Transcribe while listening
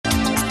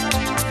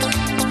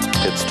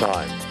It's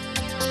time.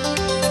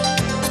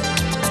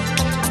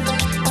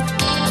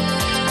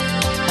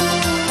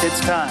 It's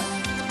time.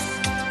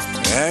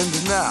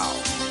 And now,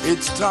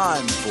 it's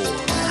time for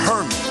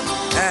Herman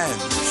and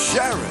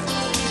Sharron.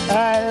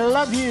 I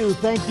love you.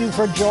 Thank you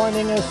for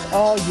joining us,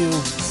 all you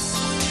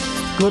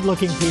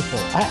good-looking people.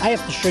 I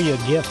have to show you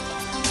a gift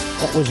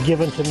that was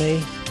given to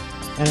me,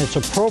 and it's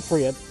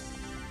appropriate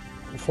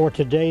for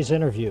today's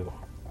interview.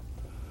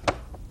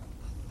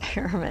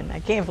 Herman, I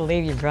can't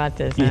believe you brought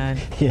this on.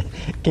 Yeah.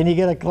 Can you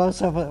get a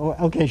close-up?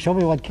 Okay, show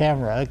me what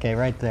camera. Okay,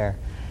 right there.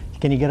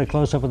 Can you get a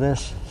close-up of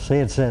this? See,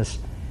 it says,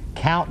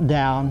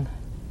 Countdown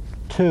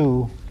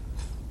to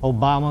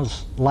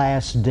Obama's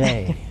Last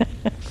Day,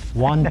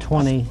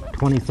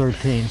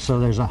 1/20/2013. So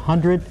there's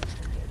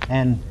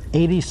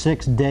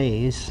 186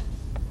 days,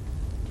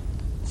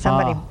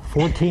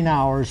 14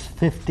 hours,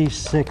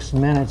 56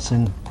 minutes,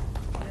 and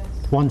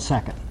 1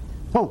 second.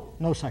 Oh,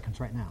 no seconds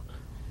right now.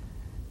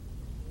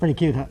 Pretty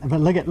cute, huh?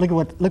 But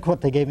look what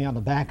they gave me on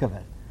the back of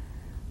it.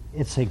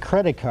 It's a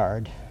credit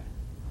card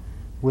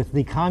with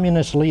the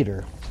communist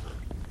leader,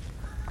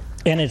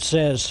 and it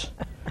says,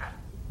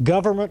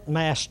 "Government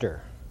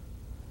Master,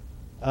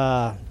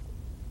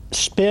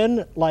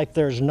 spin like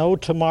there's no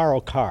tomorrow"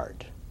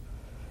 card.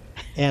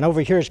 And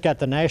over here it's got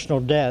the national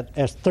debt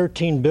as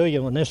 13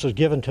 billion when this was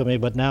given to me,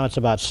 but now it's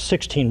about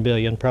 16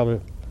 billion, probably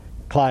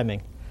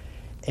climbing.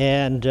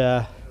 And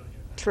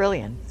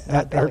Trillion.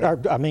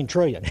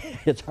 Trillion.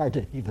 It's hard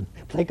to even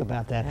think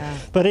about that. Yeah.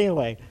 But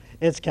anyway,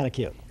 it's kind of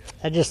cute.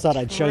 I just thought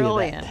I'd show you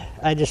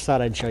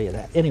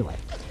that. Anyway,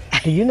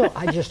 do you know,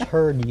 I just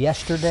heard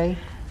yesterday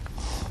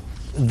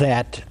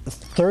that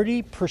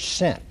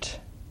 30%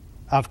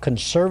 of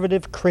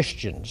conservative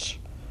Christians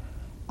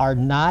are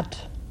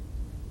not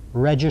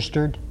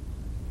registered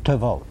to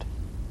vote.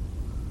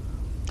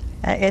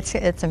 It's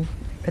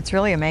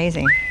really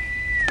amazing.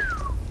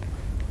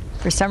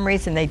 For some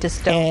reason, they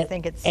just don't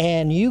think it's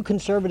And you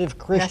conservative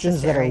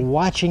Christians necessary. that are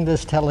watching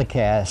this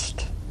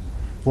telecast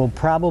will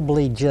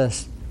probably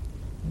just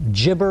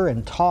gibber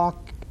and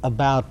talk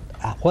about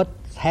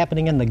what's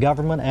happening in the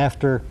government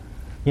after,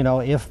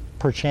 if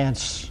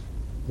perchance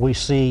we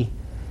see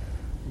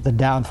the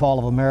downfall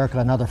of America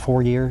another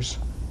 4 years.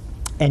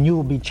 And you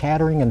will be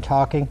chattering and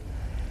talking.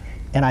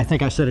 And I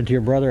think I said it to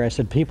your brother, I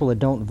said people that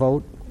don't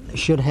vote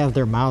should have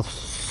their mouths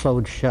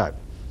sewed shut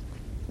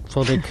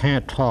so they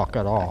can't talk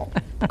at all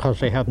because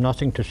they have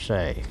nothing to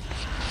say.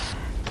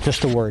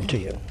 Just a word to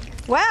you.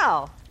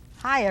 Well,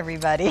 hi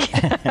everybody.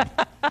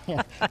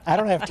 Yeah, I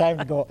don't have time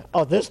to go,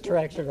 this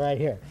direction right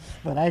here.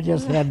 But I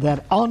just had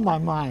that on my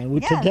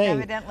mind. Yes,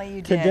 evidently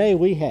you did. Today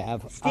we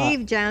have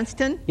Steve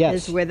Johnston yes.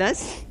 is with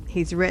us.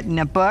 He's written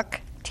a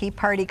book, Tea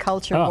Party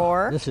Culture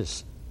War. This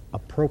is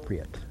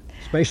appropriate,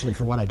 especially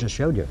for what I just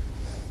showed you.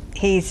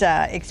 He's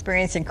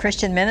experienced in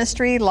Christian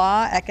ministry,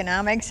 law,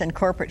 economics, and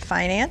corporate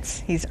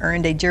finance. He's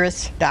earned a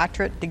Juris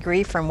Doctorate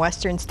degree from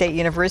Western State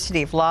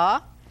University of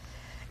Law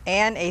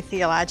and a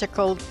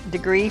theological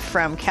degree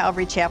from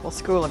Calvary Chapel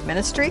School of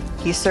Ministry.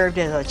 He served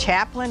as a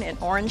chaplain in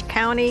Orange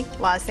County,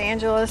 Los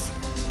Angeles,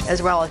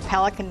 as well as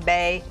Pelican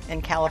Bay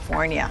in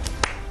California.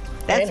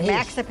 That's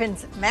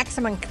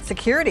maximum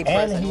security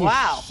prison. And he's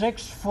wow.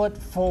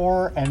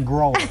 6'4" and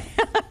growing.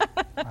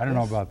 I don't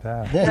know about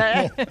that.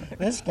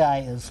 This guy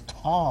is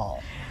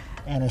tall,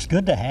 and it's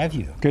good to have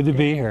you. Good to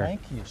be here.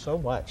 Thank you so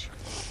much.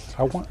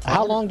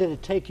 How long did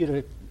it take you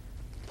to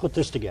put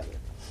this together?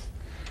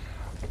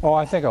 Oh,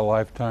 I think a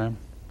lifetime.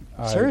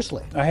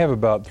 Seriously? I have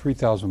about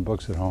 3,000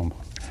 books at home.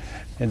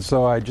 And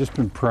so I've just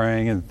been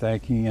praying and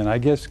thanking, and I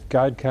guess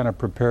God kind of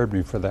prepared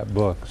me for that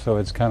book. So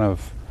it's kind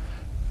of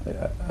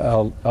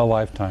a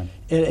lifetime.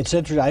 It's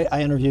interesting.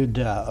 I interviewed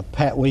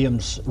Pat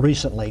Williams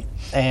recently,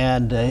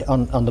 and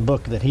on the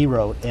book that he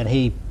wrote, and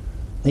he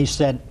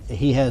said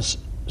he has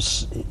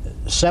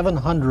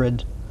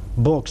 700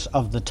 books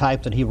of the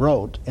type that he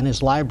wrote in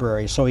his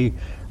library. So he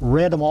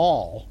read them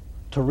all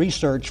to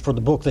research for the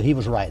book that he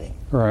was writing.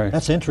 Right.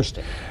 That's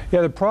interesting.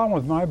 Yeah, the problem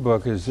with my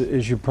book is,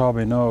 as you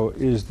probably know,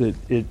 is that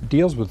it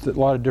deals with a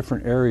lot of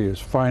different areas: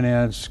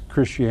 finance,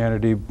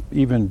 Christianity,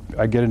 even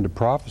I get into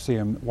prophecy.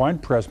 And Wine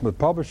Press, the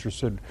publisher,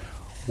 said,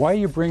 "Why are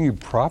you bringing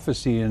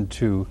prophecy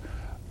into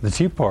the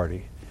Tea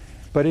Party?"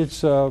 But I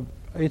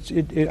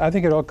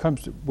think it all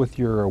comes with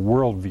your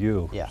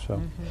worldview. Yeah.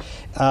 So.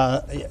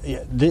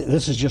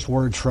 This is just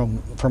words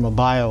from a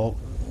bio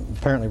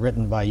apparently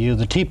written by you.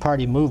 The Tea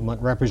Party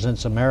movement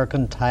represents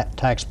American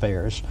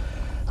taxpayers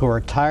who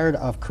are tired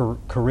of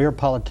career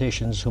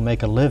politicians who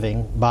make a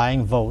living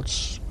buying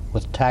votes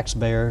with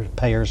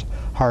taxpayers'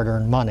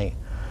 hard-earned money.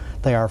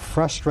 They are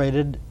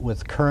frustrated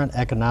with current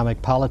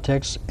economic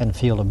politics and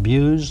feel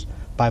abused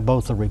by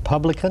both the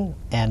Republican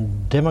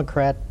and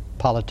Democrat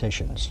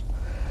politicians.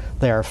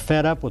 They are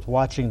fed up with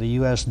watching the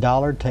U.S.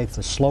 dollar take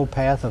the slow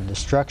path of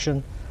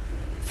destruction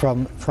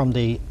from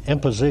the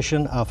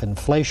imposition of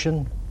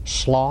inflation,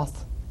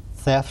 sloth,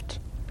 theft,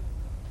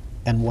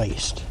 and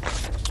waste.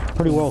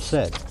 Pretty well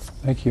said.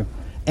 Thank you.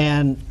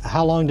 And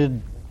how long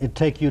did it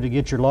take you to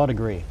get your law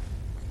degree?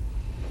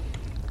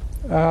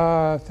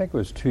 I think it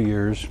was 2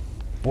 years.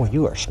 Boy,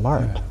 you are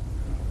smart.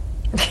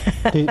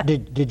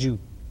 Did you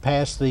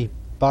pass the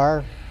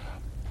bar?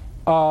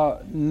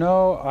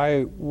 No,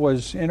 I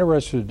was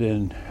interested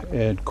in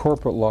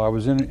corporate law. I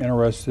was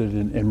interested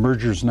in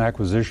mergers and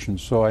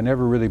acquisitions, so I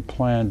never really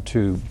planned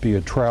to be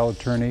a trial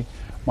attorney.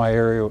 My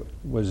area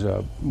was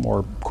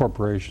more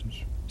corporations.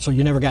 So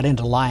you never got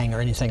into lying or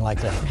anything like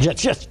that?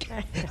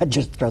 I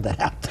just throw that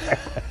out there.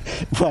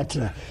 But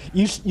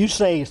you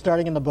say,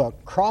 starting in the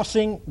book,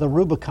 crossing the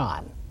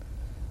Rubicon.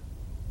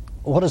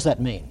 What does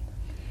that mean?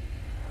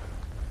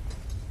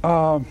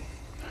 Well,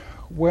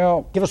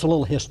 give us a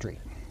little history.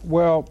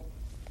 Well,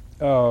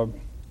 the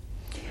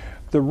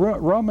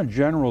Roman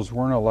generals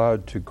weren't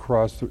allowed to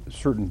cross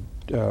certain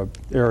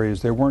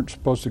areas. They weren't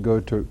supposed to go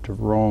to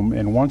Rome,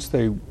 and once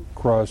they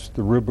crossed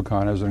the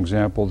Rubicon, as an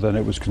example, then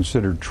it was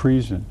considered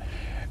treason.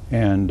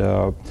 And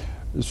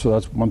so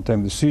that's one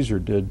thing that Caesar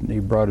did. He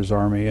brought his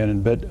army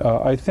in. But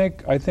I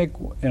think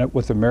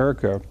with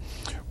America,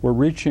 we're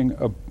reaching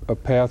a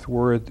path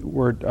where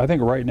I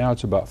think right now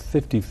it's about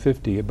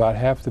 50-50. About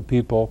half the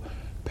people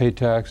pay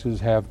taxes,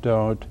 half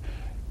don't.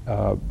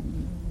 I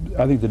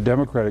think the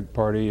Democratic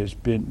Party has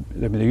been,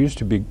 I mean, there used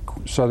to be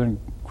Southern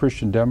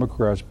Christian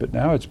Democrats, but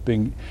now it's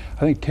being,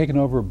 I think, taken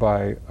over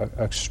by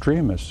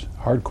extremists,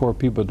 hardcore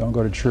people that don't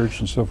go to church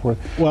and so forth.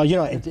 Well, you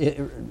know,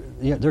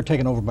 they're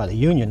taken over by the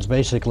unions,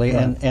 basically,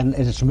 right. and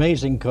it's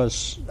amazing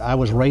because I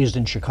was raised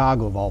in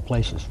Chicago, of all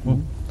places.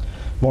 Mm-hmm.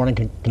 Born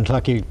in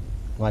Kentucky,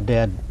 my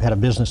dad had a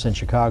business in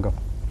Chicago.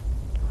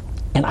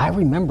 And I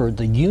remember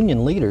the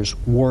union leaders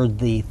were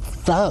the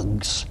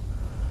thugs,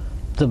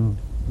 the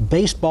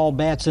baseball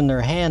bats in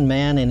their hand,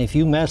 man, and if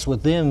you mess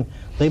with them,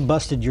 they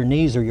busted your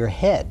knees or your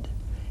head.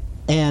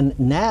 And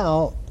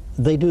now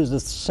they do the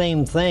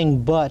same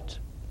thing, but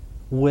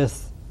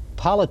with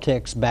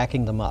politics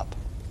backing them up.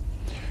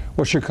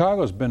 Well,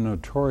 Chicago's been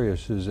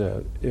notorious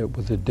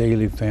with the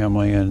Daley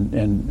family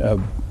and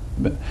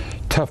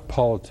tough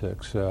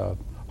politics,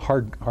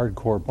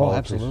 hardcore politics. Oh,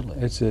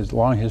 absolutely. It's a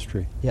long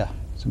history. Yeah.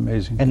 It's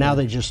amazing. And now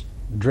they just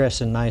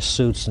dress in nice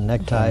suits and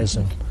neckties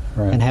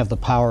and have the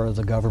power of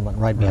the government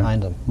right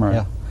behind them. Right.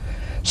 Yeah.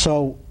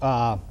 So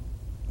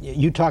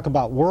you talk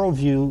about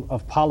worldview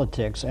of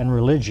politics and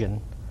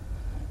religion.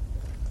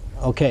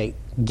 Okay,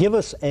 give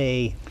us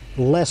a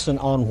lesson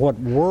on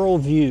what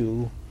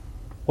worldview,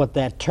 what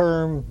that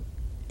term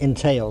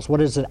entails. What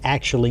does it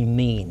actually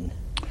mean?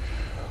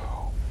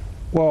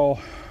 Well,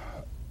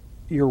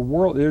 your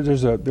world,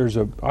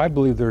 I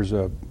believe there's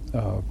a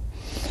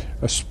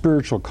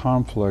spiritual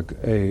conflict,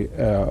 a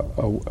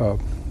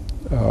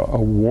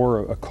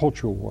war, a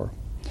cultural war.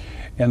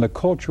 And the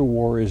culture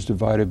war is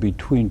divided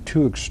between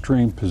two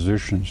extreme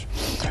positions.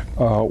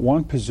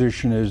 One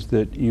position is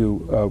that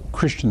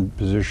Christian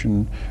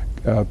position,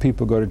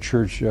 people go to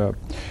church. You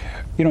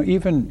know,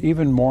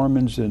 even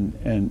Mormons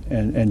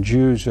and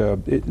Jews.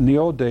 In the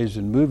old days,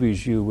 in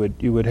movies, you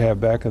would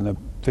have, back in the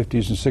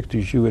 50s and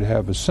 60s, you would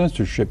have a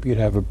censorship. You'd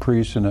have a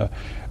priest and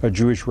a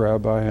Jewish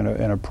rabbi and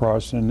a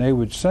Protestant, and they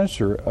would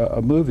censor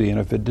a movie, and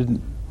if it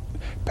didn't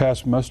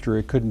pass muster,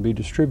 it couldn't be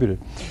distributed.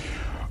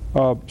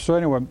 So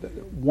anyway,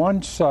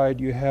 one side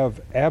you have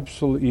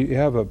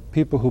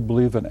people who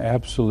believe in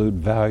absolute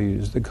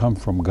values that come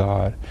from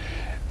God.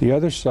 The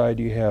other side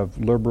you have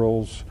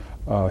liberals,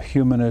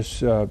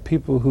 humanists,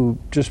 people who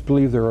just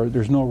believe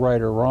there's no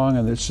right or wrong,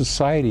 and that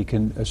society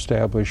can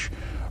establish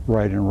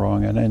right and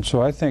wrong. And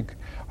so I think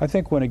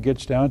when it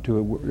gets down to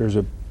it, there's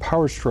a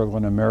power struggle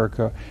in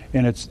America,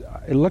 and it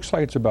looks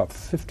like it's about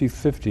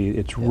 50-50.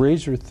 It's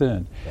razor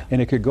thin,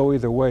 and it could go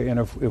either way. And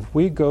if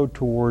we go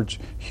towards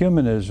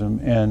humanism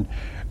and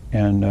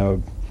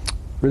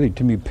really,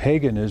 to me,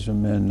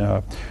 paganism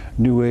and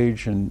New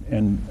Age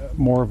and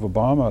more of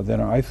Obama, then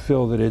I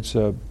feel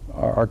that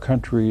our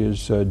country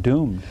is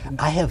doomed.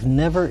 I have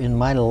never in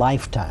my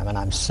lifetime, and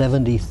I'm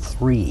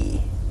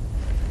 73,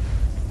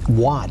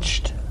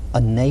 watched a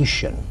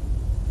nation,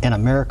 and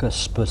America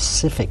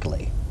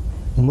specifically,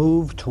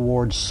 move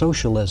towards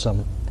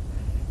socialism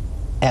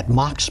at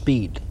Mach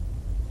speed.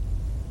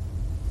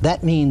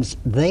 That means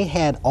they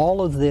had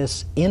all of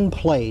this in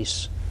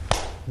place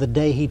the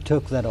day he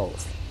took that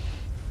oath.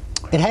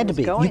 It had to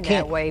be.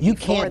 You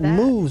can't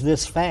move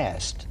this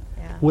fast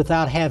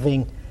without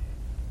having,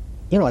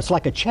 you know, it's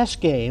like a chess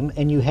game,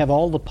 and you have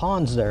all the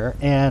pawns there,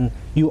 and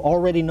you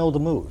already know the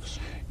moves.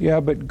 Yeah,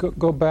 but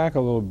go back a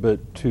little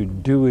bit to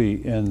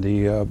Dewey and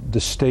the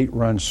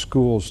state-run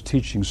schools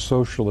teaching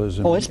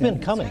socialism. Oh, it's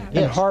been coming.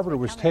 And Harvard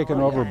was taken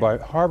over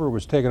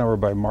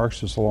by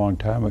Marxists a long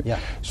time ago. Yeah.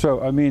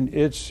 So I mean,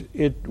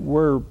 it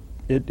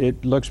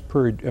looks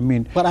pretty. I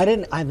mean, but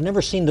I've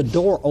never seen the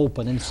door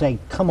open and say,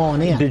 "Come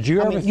on in." Did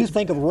you ever? You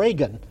think of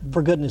Reagan,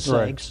 for goodness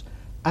sakes.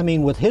 I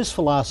mean, with his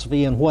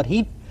philosophy and what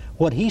he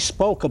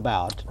spoke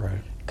about.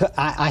 Right.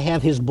 I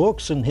have his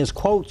books and his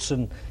quotes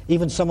and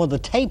even some of the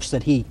tapes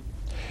that he.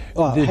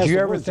 Did you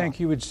ever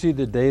think you would see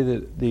the day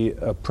that the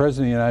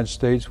President of the United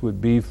States would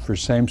be for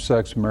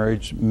same-sex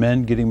marriage,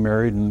 men getting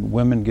married and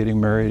women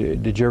getting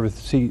married? Did you ever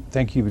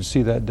think you would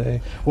see that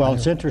day? Well,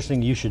 it's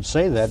interesting you should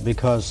say that,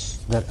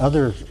 because that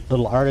other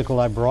little article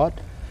I brought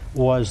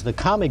was the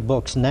comic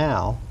books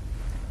now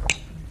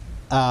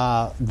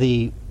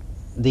The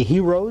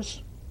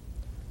heroes,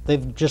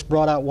 they've just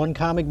brought out one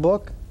comic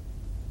book,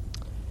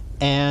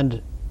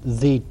 and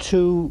the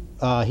two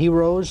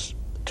heroes,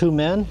 two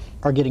men,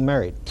 are getting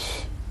married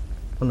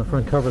on the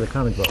front cover of the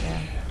comic book.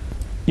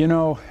 You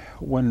know,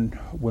 when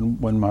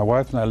my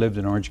wife and I lived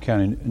in Orange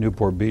County,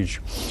 Newport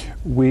Beach,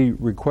 we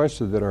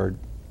requested that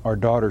our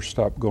daughter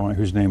stop going,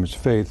 whose name is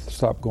Faith,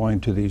 stop going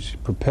to these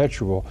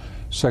perpetual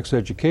sex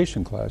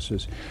education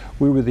classes.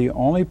 We were the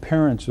only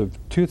parents of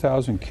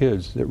 2,000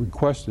 kids that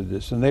requested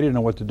this, and they didn't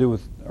know what to do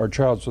with our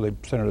child, so they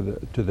sent her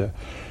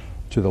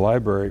to the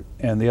library,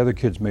 and the other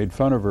kids made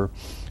fun of her.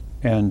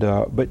 And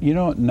but you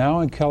know,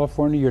 now in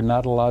California, you're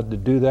not allowed to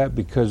do that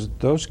because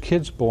those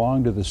kids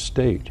belong to the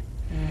state.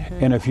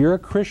 Mm-hmm. And if you're a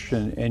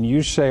Christian and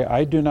you say,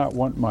 I do not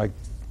want my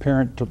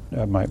parent to,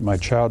 my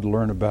child to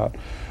learn about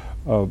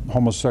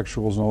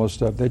homosexuals and all this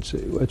stuff,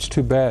 it's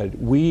too bad.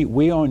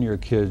 We own your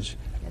kids.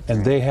 And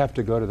right. They have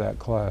to go to that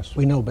class.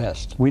 We know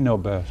best. We know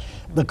best.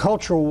 The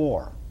cultural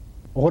war,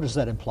 what does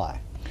that imply?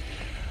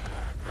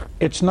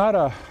 It's not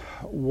a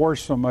war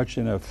so much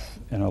in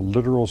a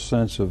literal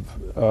sense of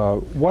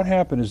what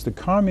happened is the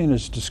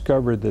communists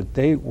discovered that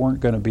they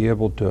weren't going to be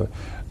able to,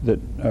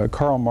 that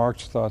Karl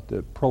Marx thought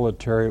that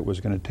proletariat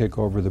was going to take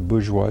over the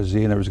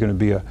bourgeoisie and there was going to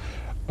be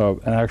an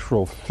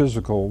actual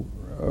physical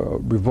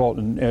revolt.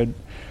 And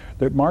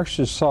that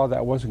Marxists saw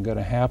that wasn't going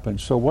to happen.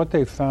 So what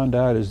they found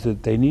out is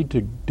that they need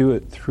to do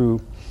it through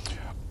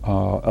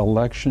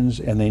elections,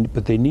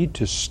 but they need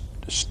to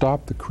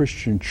stop the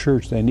Christian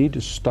church. They need to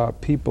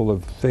stop people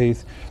of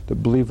faith that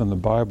believe in the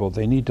Bible.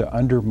 They need to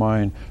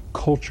undermine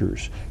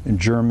cultures in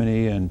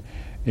Germany and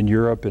in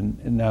Europe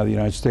and now the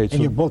United States.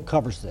 And your book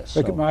covers this.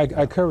 So.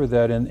 I cover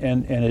that, and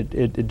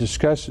it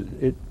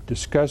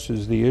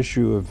discusses the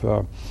issue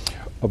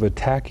of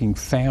attacking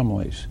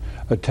families,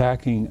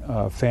 attacking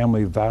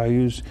family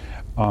values,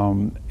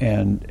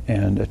 and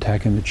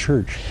attacking the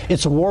church.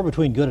 It's a war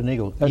between good and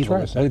evil. That's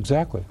right,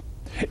 exactly.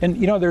 And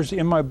you know,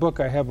 in my book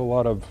I have a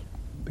lot of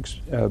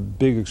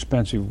big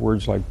expensive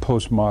words like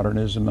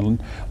postmodernism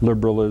and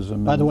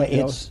liberalism. By the way,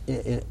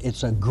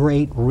 it's a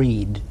great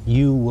read.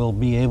 You will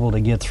be able to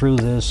get through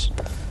this.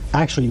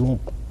 Actually, you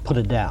won't put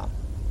it down.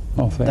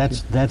 Oh, thank you.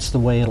 That's the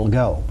way it'll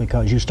go,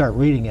 because you start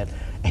reading it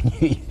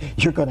and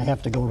you're going to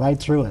have to go right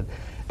through it.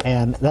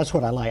 And that's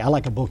what I like. I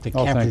like a book that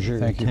captures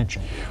your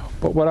attention.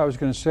 But what I was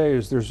going to say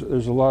is there's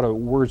a lot of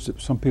words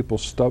that some people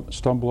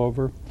stumble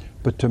over,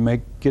 but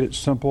to get it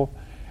simple,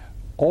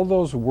 all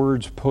those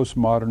words,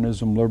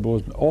 postmodernism,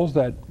 liberalism, all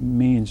that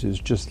means is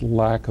just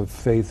lack of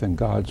faith in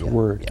God's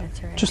word. Yeah.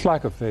 That's right. Just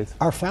lack of faith.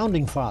 Our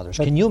founding fathers,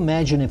 can you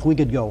imagine if we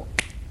could go,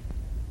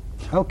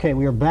 okay,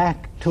 we are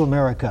back to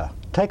America.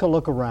 Take a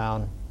look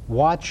around,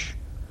 watch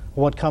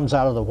what comes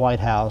out of the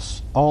White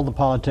House, all the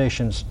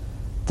politicians,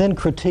 then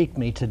critique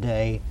me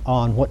today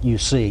on what you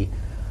see.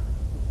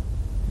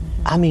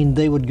 I mean,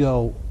 they would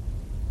go,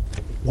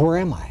 where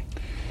am I?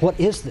 What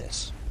is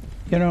this?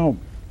 You know,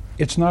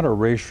 it's not a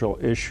racial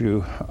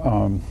issue.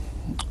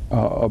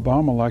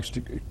 Obama likes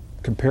to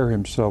compare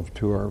himself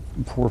to our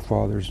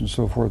forefathers and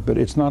so forth, but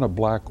it's not a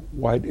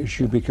black-white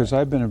issue, because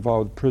I've been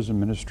involved with prison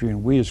ministry,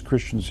 and we as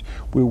Christians,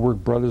 we work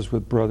brothers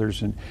with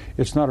brothers, and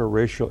it's not a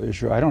racial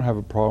issue. I don't have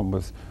a problem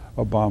with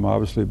Obama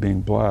obviously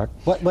being black.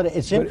 But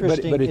it's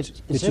interesting. But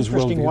it's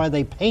interesting why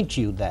they paint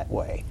you that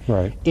way.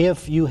 Right.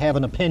 If you have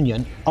an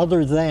opinion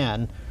other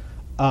than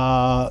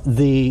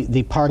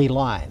the party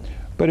line.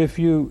 But if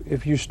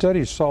you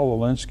study Saul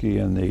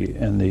Alinsky and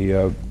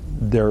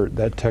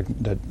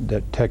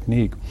that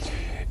technique,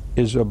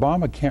 is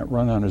Obama can't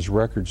run on his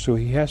record, so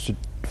he has to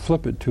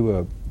flip it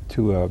to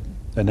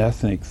an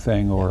ethnic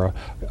thing or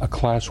a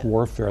class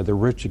warfare, the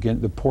rich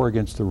against the poor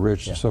against the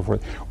rich, and so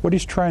forth. What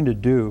he's trying to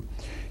do,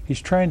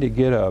 he's trying to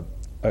get a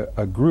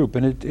group,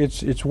 and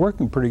it's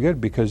working pretty good,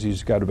 because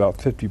he's got about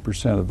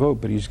 50% of the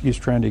vote, but he's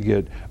trying to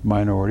get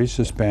minorities,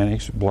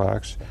 Hispanics,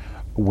 blacks,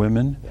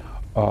 women,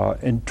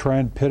 and try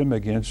and pit them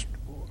against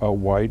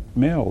white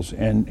males,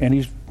 and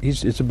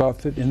it's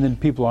about 50, and then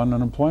people on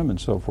unemployment and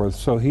so forth.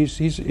 So he's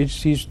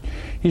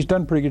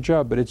done a pretty good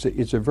job, but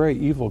it's a very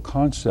evil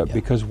concept,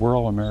 because we're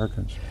all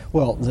Americans.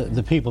 Well,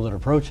 the people that are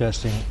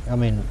protesting, I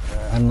mean,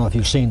 I don't know if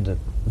you've seen the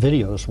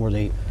videos where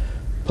they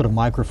put a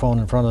microphone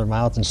in front of their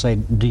mouth and say,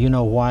 do you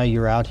know why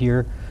you're out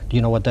here? Do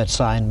you know what that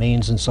sign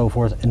means, and so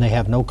forth? And they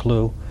have no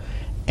clue.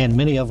 And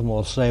many of them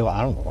will say, well,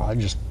 I don't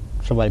know,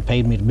 somebody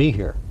paid me to be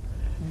here.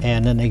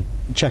 And then they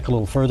check a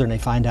little further and they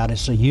find out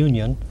it's a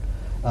union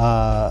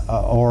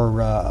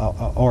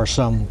or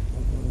some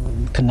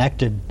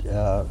connected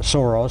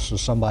Soros or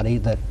somebody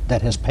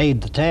that has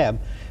paid the tab,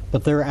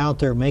 but they're out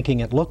there making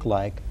it look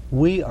like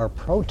we are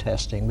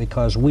protesting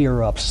because we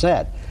are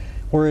upset,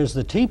 whereas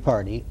the Tea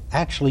Party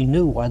actually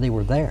knew why they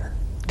were there.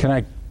 Can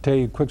I tell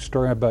you a quick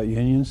story about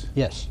unions?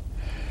 Yes.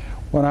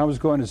 When I was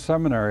going to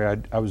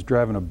seminary, I was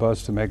driving a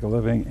bus to make a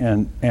living,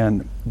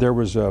 and there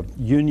was a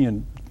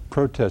union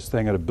protest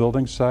thing at a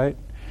building site,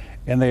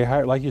 and they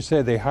hired, like you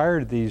said, they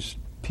hired these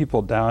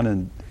people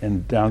down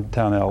in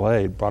downtown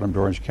LA, brought them to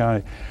Orange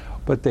County,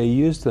 but they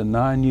used the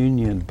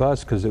non-union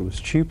bus because it was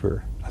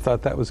cheaper. I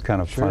thought that was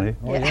kind of funny.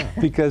 Oh, yeah.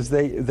 Because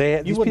they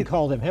had You wouldn't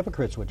call them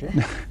hypocrites, would you?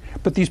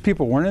 But these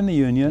people weren't in the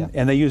union,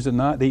 and they used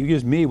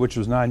me, which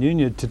was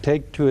non-union, to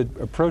take to a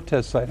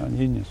protest site on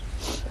unions.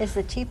 Is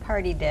the Tea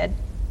Party dead?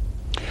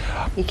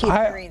 You keep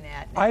hearing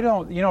that. I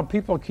don't.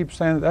 People keep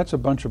saying that's a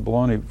bunch of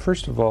baloney.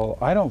 First of all,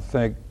 I don't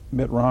think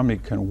Mitt Romney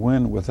can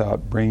win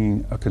without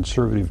bringing a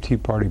conservative Tea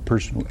Party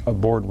person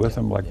aboard with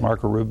him, like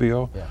Marco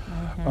Rubio.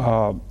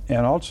 Yeah.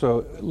 And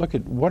also, look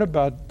at what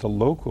about the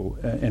local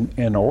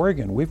in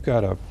Oregon? We've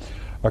got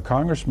a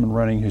congressman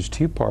running his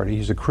Tea Party.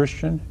 He's a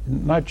Christian,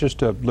 not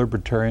just a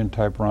libertarian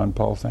type Ron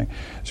Paul thing.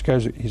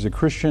 He's a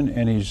Christian,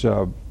 and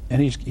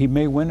he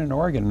may win in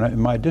Oregon, in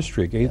my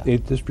district,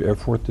 8th district or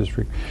 4th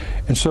district,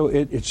 and so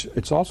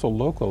it's also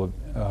local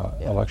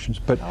elections.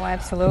 But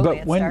absolutely,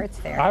 it starts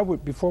there.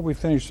 Before we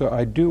finish, so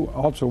I do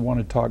also want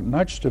to talk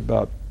not just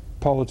about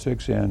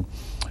politics and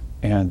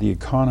the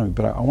economy,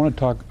 but I want to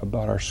talk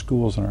about our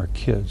schools and our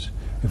kids,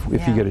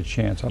 if you get a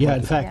chance.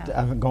 In fact,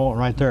 I'm going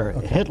right there.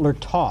 Okay. Hitler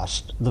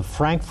tossed the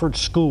Frankfurt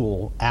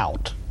School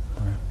out,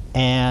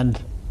 and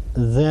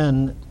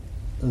then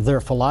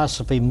their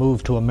philosophy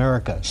moved to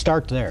America.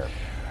 Start there.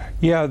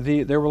 Yeah,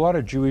 there were a lot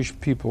of Jewish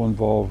people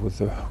involved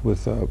with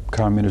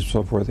communism and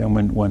so forth.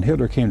 And when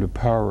Hitler came to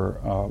power,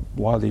 a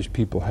lot of these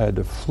people had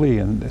to flee.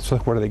 And so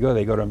where do they go?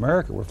 They go to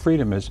America, where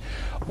freedom is.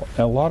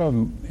 And a lot of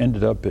them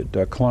ended up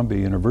at Columbia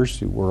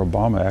University, where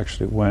Obama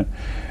actually went,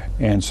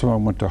 and some of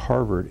them went to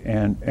Harvard.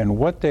 And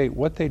what they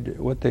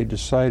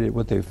decided,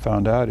 what they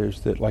found out is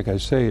that, like I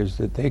say, is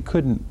that they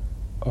couldn't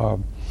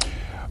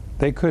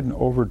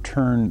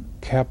overturn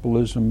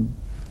capitalism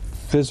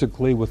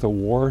physically with a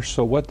war.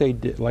 So what they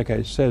did, like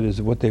I said,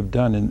 is what they've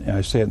done, and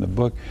I say it in the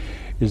book,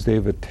 is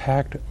they've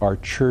attacked our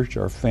church,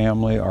 our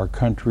family, our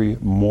country,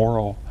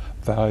 moral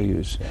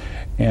values,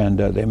 and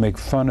they make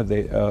fun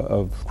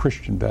of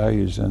Christian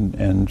values,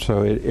 and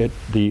so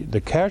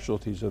the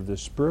casualties of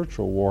this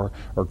spiritual war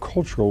or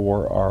cultural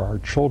war are our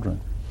children.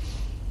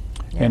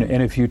 Yeah.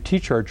 And if you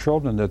teach our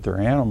children that they're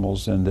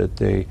animals and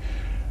that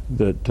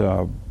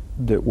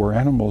we're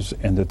animals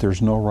and that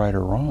there's no right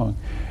or wrong,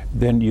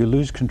 then you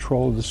lose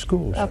control of the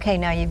schools. Okay,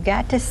 now you've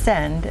got to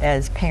send,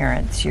 as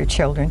parents, your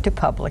children to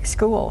public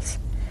schools.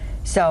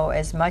 So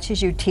as much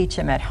as you teach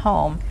them at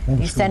home,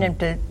 you send them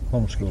to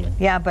homeschooling.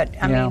 Yeah, but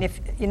I mean,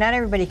 if not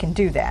everybody can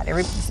do that.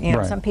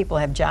 Some people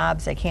have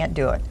jobs, they can't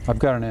do it. I've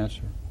got an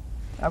answer.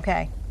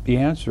 Okay. The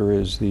answer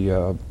is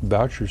the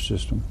voucher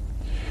system,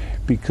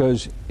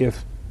 because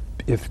if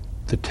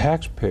the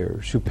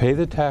taxpayers who pay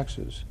the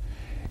taxes,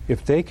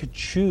 if they could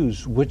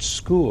choose which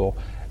school,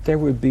 there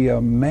would be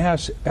a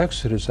mass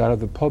exodus out of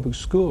the public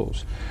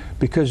schools,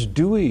 because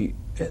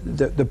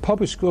the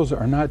public schools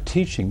are not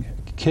teaching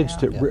kids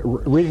to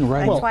reading,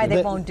 writing. That's why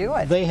they won't do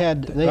it.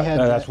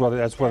 That's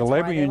why the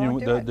labor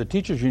union, the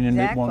teachers union,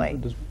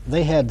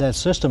 they had that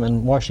system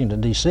in Washington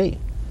D.C.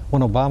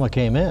 when Obama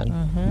came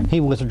in.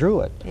 He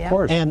withdrew it. Yeah. Of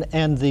course.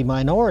 And the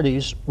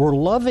minorities were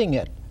loving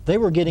it. They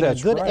were getting a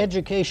good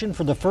education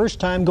for the first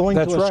time, going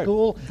to a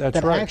school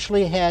that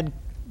actually had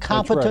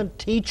competent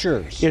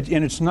teachers.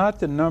 And it's not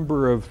the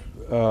number of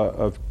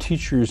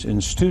teachers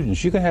and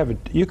students. You can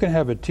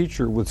have a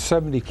teacher with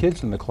 70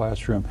 kids in the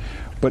classroom,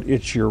 but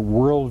it's your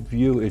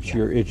worldview.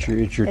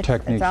 It's your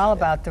technique. It's all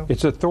about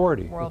it's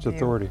authority. Worldview. It's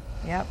authority.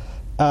 Yep.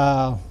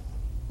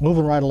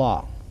 Moving right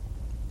along,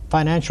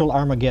 financial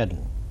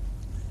Armageddon,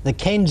 the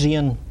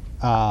Keynesian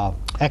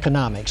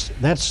economics.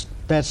 That's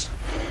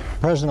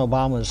President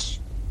Obama's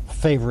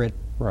favorite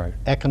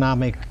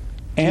economic.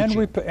 And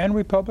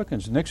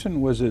Republicans.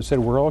 Nixon said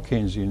we're all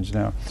Keynesians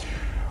now.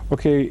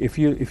 Okay, if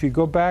you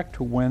go back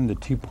to when the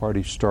Tea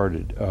Party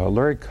started,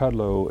 Larry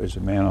Kudlow is a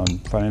man on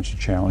Financial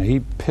Channel. He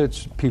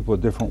pits people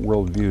with different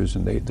worldviews,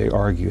 and they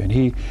argue. And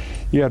he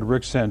had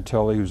Rick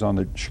Santelli, who's on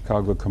the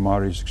Chicago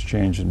Commodities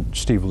Exchange, and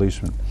Steve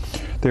Leisman.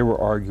 They were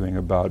arguing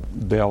about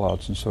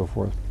bailouts and so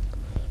forth.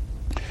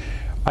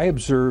 I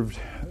observed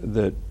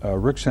that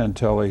Rick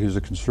Santelli, who's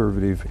a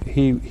conservative,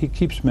 he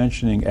keeps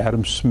mentioning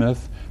Adam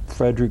Smith,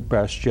 Frederick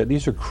Bastiat.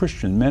 These are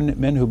Christian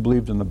men who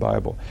believed in the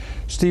Bible.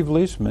 Steve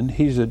Leisman,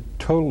 he's a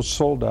total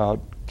sold-out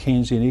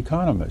Keynesian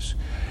economist.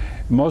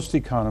 Most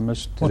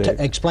economists today...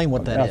 Well, explain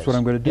what that is. That's what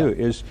I'm going to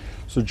do.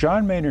 So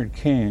John Maynard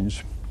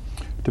Keynes,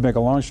 to make a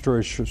long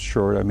story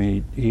short, I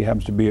mean, he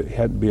had to be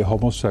a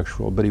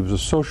homosexual, but he was a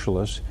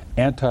socialist,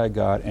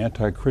 anti-God,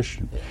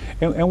 anti-Christian.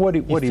 And what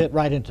he fit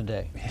right in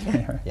today.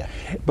 Yeah.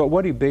 But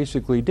what he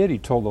basically did, he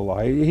told a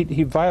lie.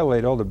 He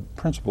violated all the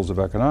principles of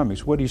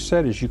economics. What he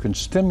said is you can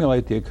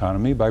stimulate the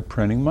economy by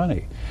printing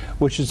money,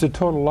 which is a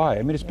total lie.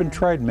 I mean, it's been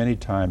tried many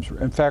times.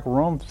 In fact,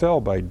 Rome fell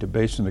by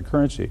debasing the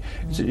currency.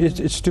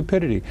 It's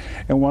stupidity.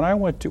 And when I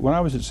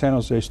was at San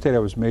Jose State, I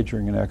was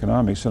majoring in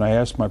economics, and I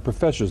asked my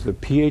professors, the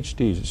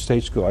PhDs at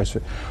State School, I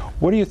said,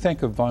 what do you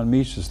think of von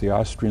Mises, the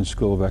Austrian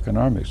School of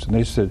Economics? And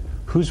they said,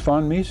 who's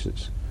von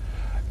Mises?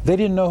 They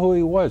didn't know who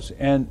he was.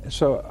 And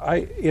so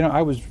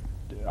I was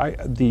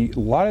a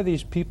lot of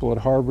these people at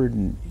Harvard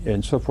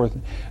and so forth,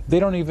 they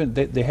don't even,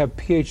 they have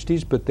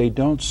PhDs, but they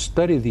don't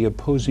study the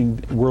opposing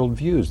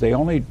worldviews.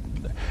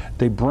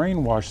 They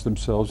brainwash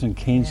themselves in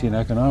Keynesian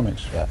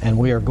economics. Yeah, and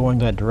we are going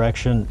that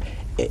direction.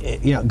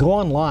 Go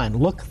online,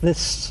 look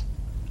this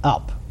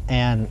up,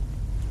 and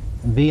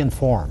be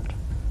informed,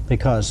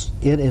 because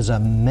it is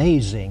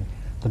amazing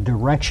the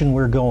direction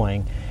we're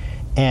going.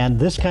 And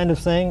this kind of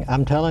thing,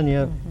 I'm telling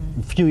you,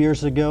 a few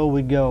years ago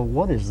we'd go,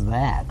 what is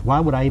that? Why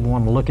would I even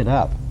want to look it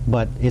up?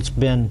 But it's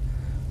been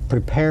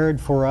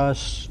prepared for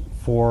us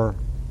for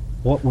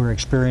what we're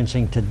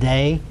experiencing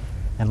today.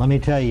 And let me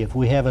tell you, if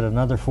we have it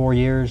another 4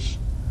 years,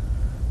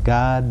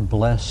 God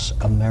bless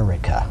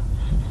America,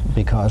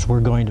 because we're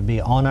going to be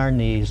on our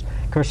knees.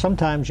 Of course,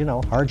 sometimes,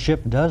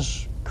 hardship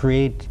does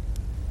create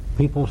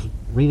people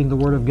reading the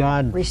Word of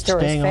God,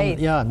 restores faith.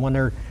 And when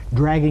they're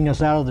dragging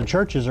us out of the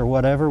churches or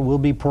whatever, we'll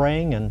be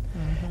praying,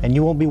 and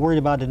you won't be worried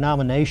about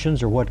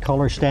denominations or what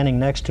color's standing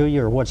next to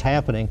you or what's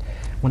happening.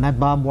 When that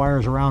barbed wire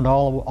is around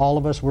all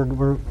of us,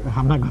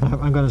 I'm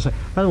going to say,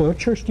 by the way, what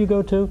church do you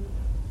go to?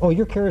 Oh,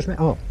 you're charismatic.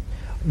 Oh,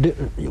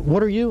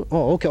 what are you?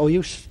 Oh, okay. Oh,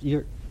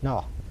 you're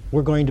no.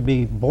 We're going to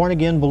be born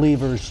again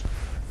believers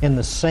in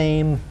the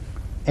same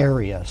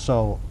area.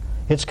 So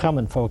it's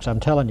coming, folks. I'm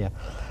telling you.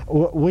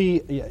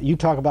 You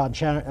talk about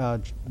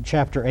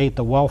chapter 8,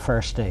 the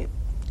welfare state.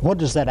 What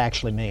does that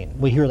actually mean?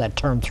 We hear that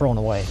term thrown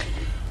away.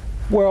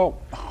 Well,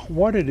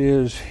 what it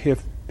is,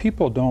 if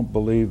people don't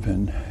believe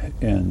in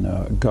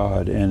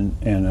God,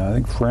 and I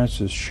think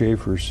Francis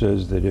Schaeffer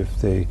says that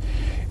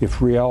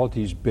if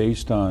reality is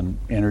based on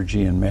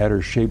energy and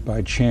matter shaped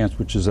by chance,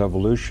 which is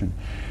evolution,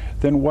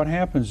 then what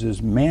happens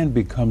is man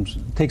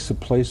takes the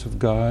place of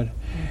God,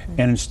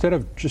 and instead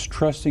of just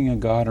trusting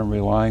in God and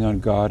relying on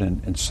God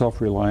and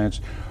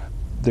self-reliance,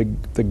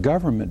 the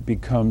government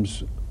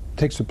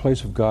takes the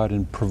place of God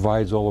and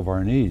provides all of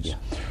our needs. Yeah.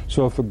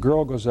 So if a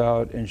girl goes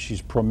out and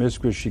she's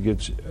promiscuous, she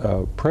gets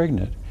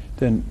pregnant,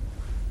 then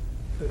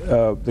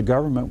the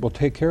government will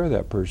take care of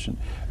that person.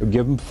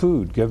 Give them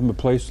food, give them a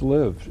place to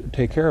live,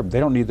 take care of them. They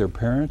don't need their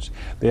parents.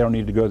 They don't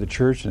need to go to the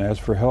church and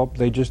ask for help.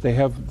 They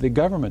have the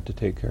government to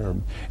take care of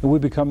them. And we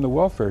become the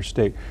welfare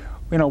state,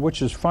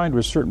 which is fine to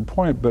a certain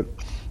point, but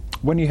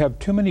when you have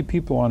too many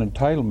people on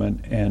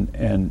entitlement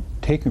and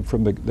taken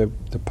from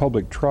the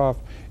public trough,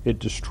 it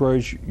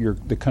destroys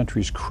the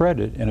country's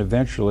credit, and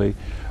eventually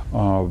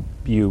a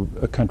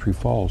country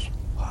falls.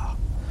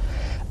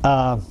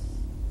 Wow.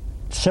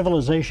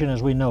 Civilization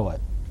as we know it,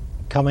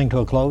 coming to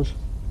a close?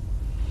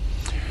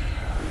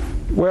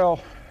 Well,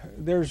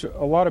 there's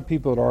a lot of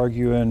people that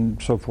argue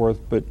and so forth,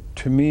 but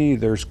to me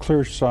there's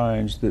clear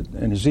signs that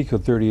in Ezekiel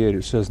 38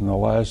 it says in the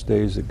last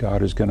days that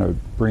God is going to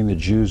bring the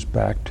Jews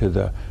back to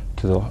the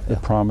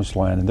promised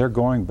land, and they're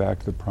going back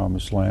to the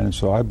promised land. And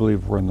so I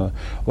believe we're in the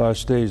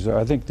last days.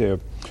 I think the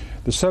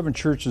 7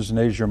 churches in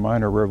Asia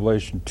Minor,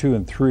 Revelation 2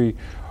 and 3,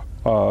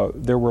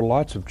 there were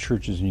lots of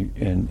churches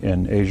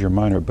in Asia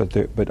Minor,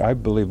 but I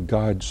believe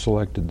God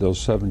selected those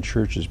 7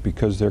 churches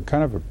because they're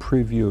kind of a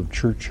preview of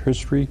church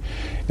history.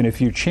 And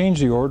if you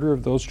change the order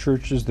of those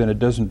churches, then it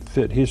doesn't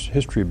fit his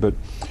history. But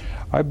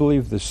I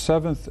believe the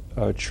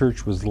 7th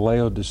church was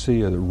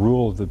Laodicea, the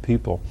rule of the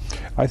people.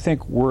 I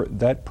think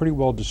that pretty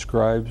well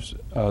describes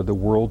the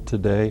world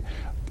today.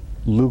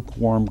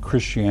 Lukewarm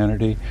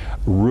Christianity,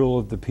 rule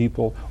of the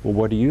people. Well,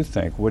 what do you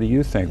think? What do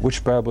you think?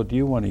 Which Bible do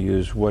you want to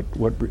use?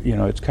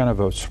 It's kind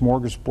of a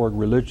smorgasbord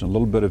religion, a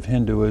little bit of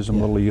Hinduism, a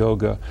little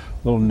yoga,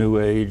 a little New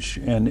Age,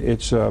 and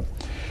it's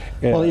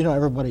well,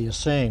 everybody is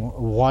saying,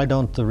 why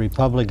don't the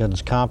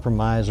Republicans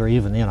compromise, or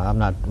even, I'm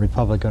not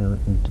Republican,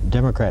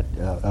 Democrat.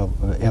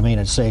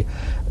 Democrats say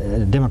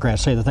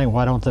the thing.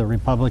 Why don't the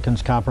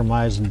Republicans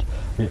compromise? And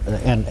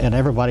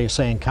everybody is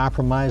saying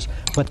compromise.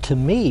 But to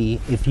me,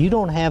 if you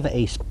don't have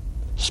a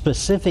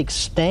specific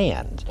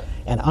stand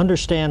and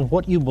understand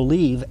what you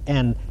believe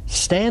and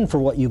stand for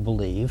what you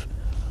believe,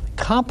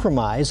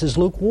 compromise is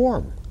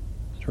lukewarm.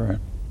 That's right.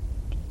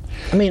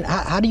 I mean,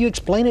 how do you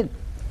explain it?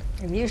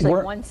 Usually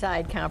one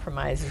side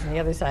compromises and the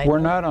other side... We're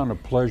not on a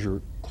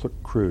pleasure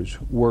cruise.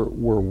 We're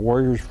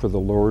warriors for the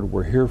Lord.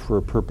 We're here for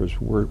a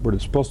purpose. We're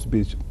supposed to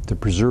be the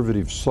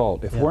preservative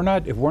salt. If we're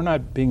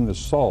not being the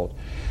salt,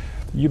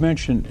 you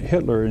mentioned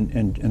Hitler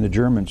and the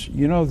Germans.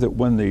 You know that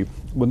when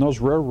those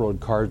railroad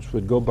cars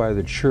would go by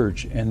the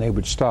church and they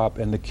would stop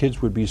and the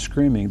kids would be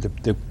screaming,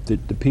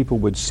 the people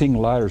would sing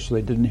louder so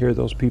they didn't hear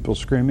those people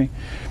screaming.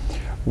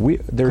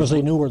 Because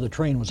they knew where the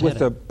train was headed. With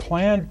the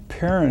Planned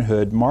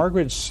Parenthood,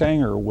 Margaret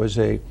Sanger was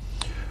a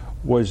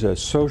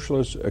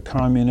socialist, a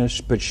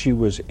communist, but she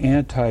was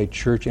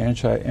anti-church,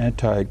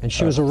 anti. And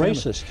she was a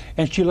racist.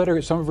 And she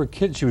let some of her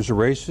kids. She was a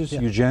racist,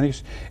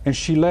 eugenics, and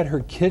she let her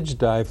kids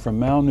die from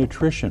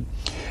malnutrition.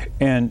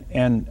 And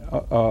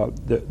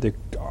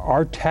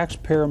our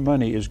taxpayer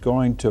money is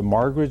going to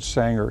Margaret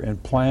Sanger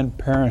and Planned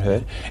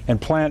Parenthood,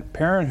 and Planned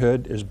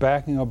Parenthood is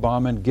backing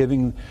Obama and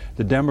giving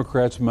the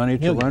Democrats money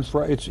to run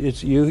for.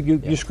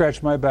 You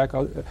scratch my back.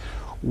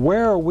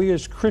 Where are we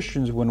as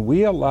Christians when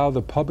we allow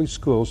the public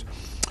schools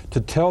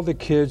to tell the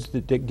kids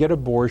that get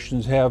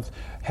abortions, have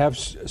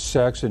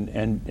sex,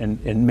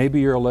 and maybe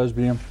you're a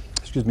lesbian,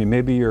 excuse me,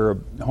 maybe you're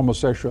a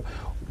homosexual.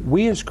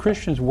 We as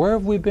Christians, where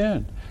have we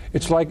been?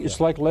 It's like I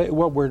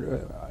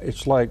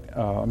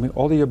mean,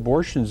 all the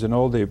abortions and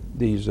all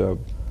these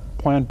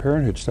Planned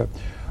Parenthood stuff.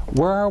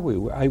 Where are we?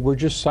 We're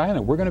just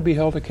silent. We're going to be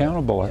held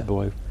accountable, I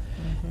believe.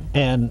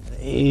 And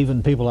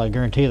even people, I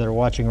guarantee, that are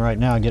watching right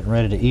now, getting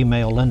ready to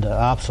email Linda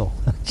Opsel,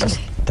 just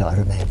tell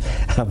her name,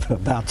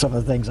 about some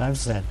of the things I've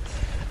said.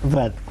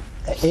 But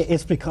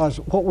it's because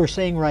what we're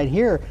saying right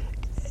here,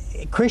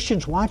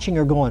 Christians watching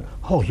are going,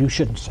 oh, you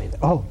shouldn't say that.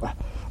 Oh,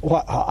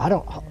 well, I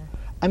don't.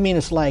 I mean,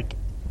 it's like,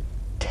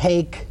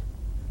 take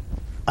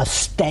a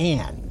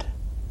stand,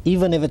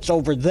 even if it's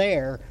over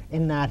there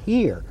and not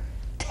here.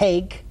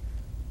 Take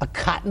a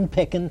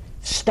cotton-picking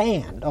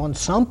stand on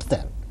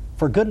something.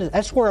 For goodness,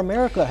 that's where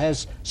America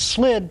has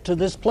slid to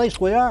this place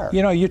we are.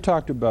 You know, you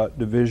talked about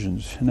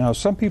divisions. Now,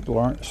 some people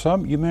aren't.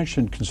 You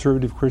mentioned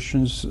conservative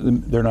Christians,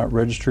 they're not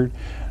registered.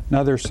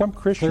 Now, there's some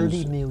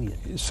Christians. 30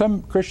 million.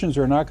 Some Christians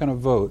are not going to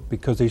vote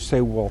because they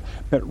say, well,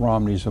 Mitt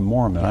Romney's a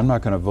Mormon. I'm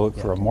not going to vote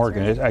for a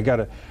Mormon.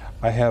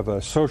 I have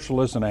a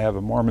socialist and I have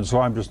a Mormon,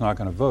 so I'm just not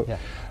going to vote. Yeah.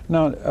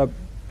 Now,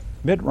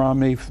 Mitt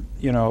Romney,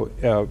 you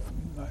know,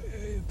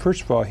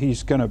 first of all,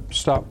 he's going to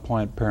stop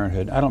Planned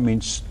Parenthood. I don't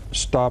mean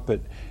stop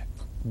it,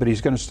 but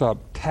he's going to stop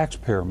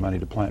taxpayer money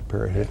to Planned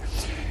Parenthood.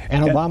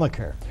 And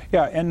Obamacare.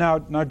 Yeah, and now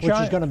John, which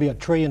is going to be $1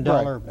 trillion.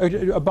 Right.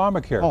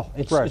 Obamacare. Oh,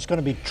 it's going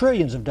to be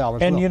trillions of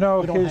dollars. And you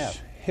know,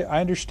 I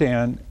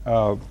understand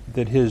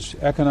that his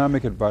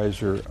economic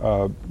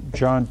advisor,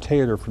 John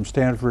Taylor from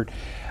Stanford,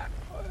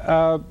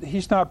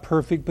 he's not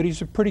perfect, but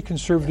he's a pretty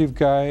conservative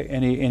guy,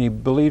 and he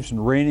believes in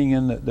reining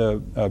in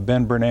the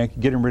Ben Bernanke,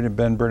 getting rid of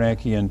Ben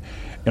Bernanke,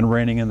 and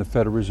reining in the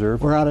Federal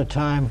Reserve. We're out of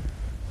time.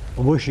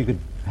 I wish you could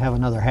have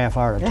another half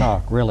hour to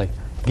talk, really.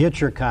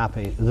 Get your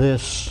copy.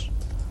 This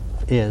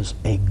is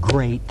a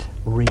great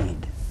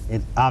read.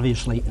 It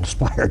obviously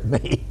inspired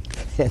me.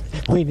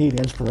 We need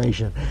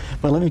inspiration.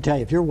 But let me tell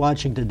you, if you're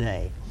watching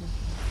today,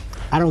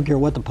 I don't care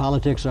what the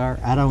politics are.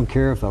 I don't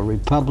care if a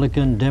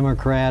Republican,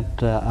 Democrat,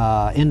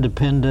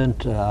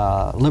 independent,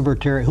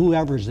 libertarian,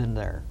 whoever's in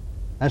there.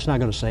 That's not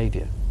going to save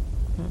you.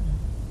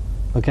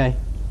 Okay?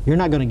 You're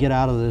not going to get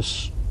out of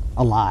this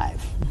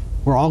alive.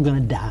 We're all going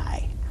to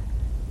die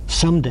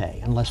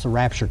someday, unless the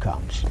rapture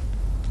comes.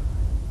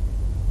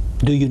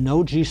 Do you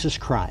know Jesus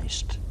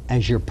Christ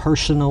as your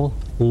personal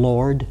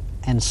Lord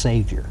and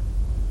Savior?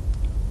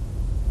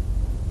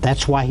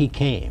 That's why he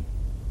came.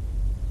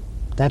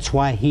 That's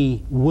why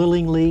he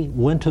willingly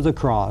went to the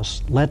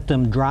cross, let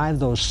them drive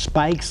those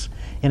spikes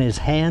in his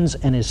hands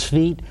and his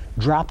feet,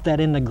 dropped that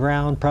in the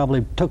ground,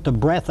 probably took the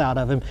breath out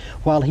of him,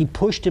 while he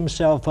pushed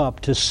himself up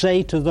to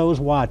say to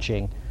those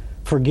watching,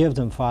 "Forgive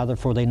them, Father,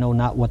 for they know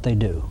not what they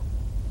do."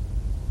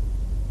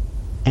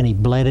 And he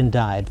bled and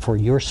died for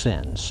your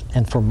sins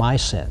and for my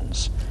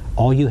sins.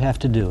 All you have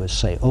to do is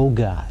say, "Oh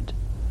God,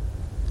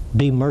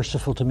 be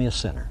merciful to me, a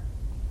sinner.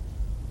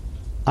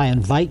 I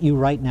invite you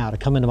right now to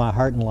come into my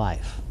heart and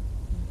life.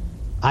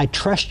 I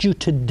trust you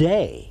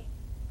today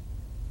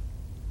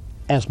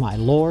as my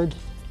Lord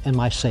and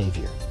my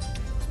Savior."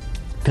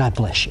 God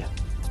bless you.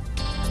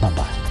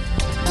 Bye-bye.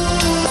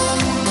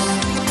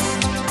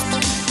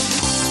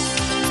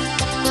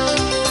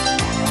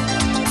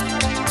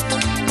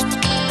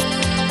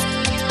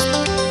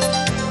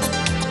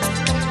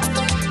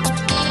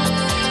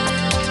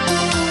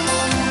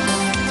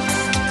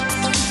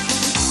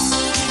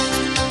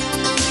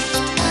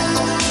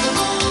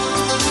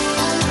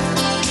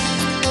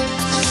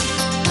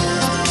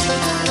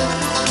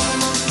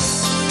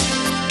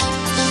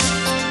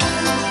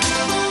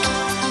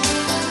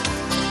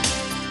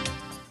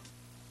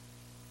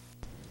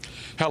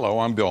 Hello,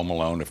 I'm Bill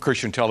Malone of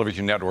Christian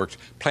Television Network's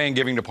Plan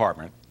Giving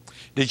Department.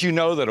 Did you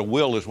know that a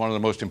will is one of the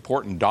most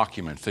important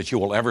documents that you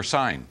will ever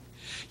sign?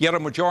 Yet a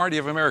majority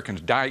of Americans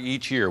die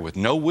each year with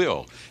no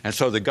will, and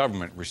so the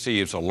government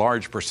receives a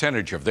large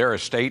percentage of their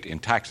estate in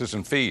taxes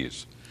and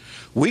fees.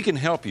 We can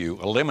help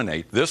you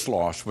eliminate this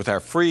loss with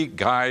our free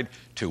Guide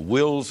to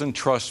Wills and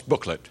Trusts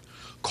booklet.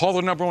 Call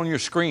the number on your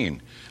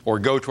screen or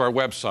go to our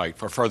website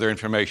for further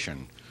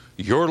information.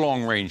 Your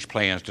long-range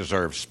plans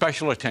deserve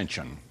special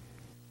attention.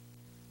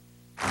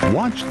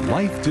 Watch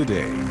Life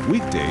Today,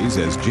 weekdays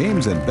as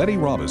James and Betty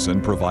Robison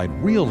provide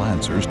real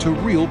answers to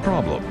real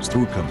problems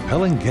through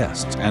compelling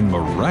guests and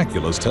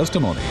miraculous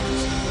testimonies.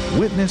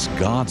 Witness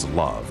God's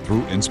love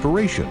through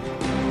inspiration,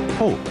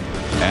 hope,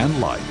 and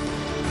life.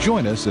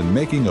 Join us in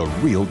making a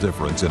real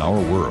difference in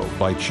our world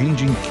by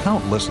changing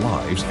countless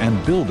lives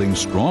and building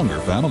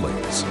stronger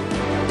families.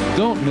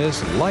 Don't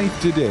miss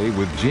Life Today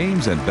with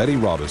James and Betty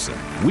Robison,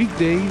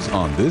 weekdays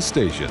on this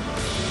station.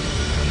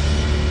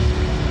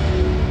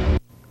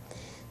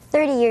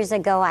 30 years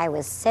ago, I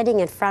was sitting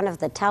in front of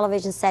the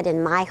television set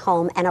in my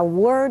home, and a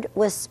word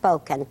was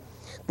spoken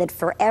that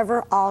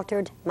forever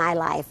altered my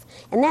life.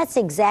 And that's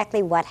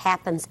exactly what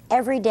happens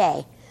every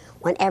day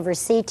whenever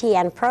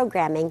CTN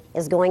programming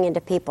is going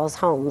into people's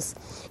homes.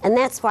 And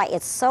that's why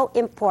it's so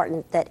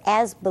important that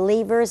as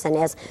believers and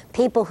as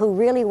people who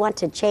really want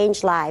to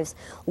change lives,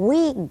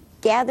 we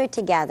gather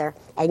together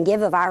and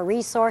give of our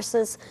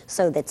resources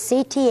so that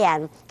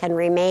CTN can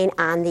remain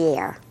on the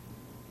air.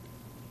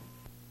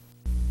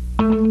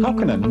 How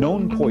can a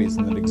known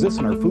poison that exists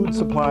in our food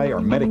supply,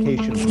 our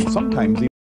medications, and sometimes even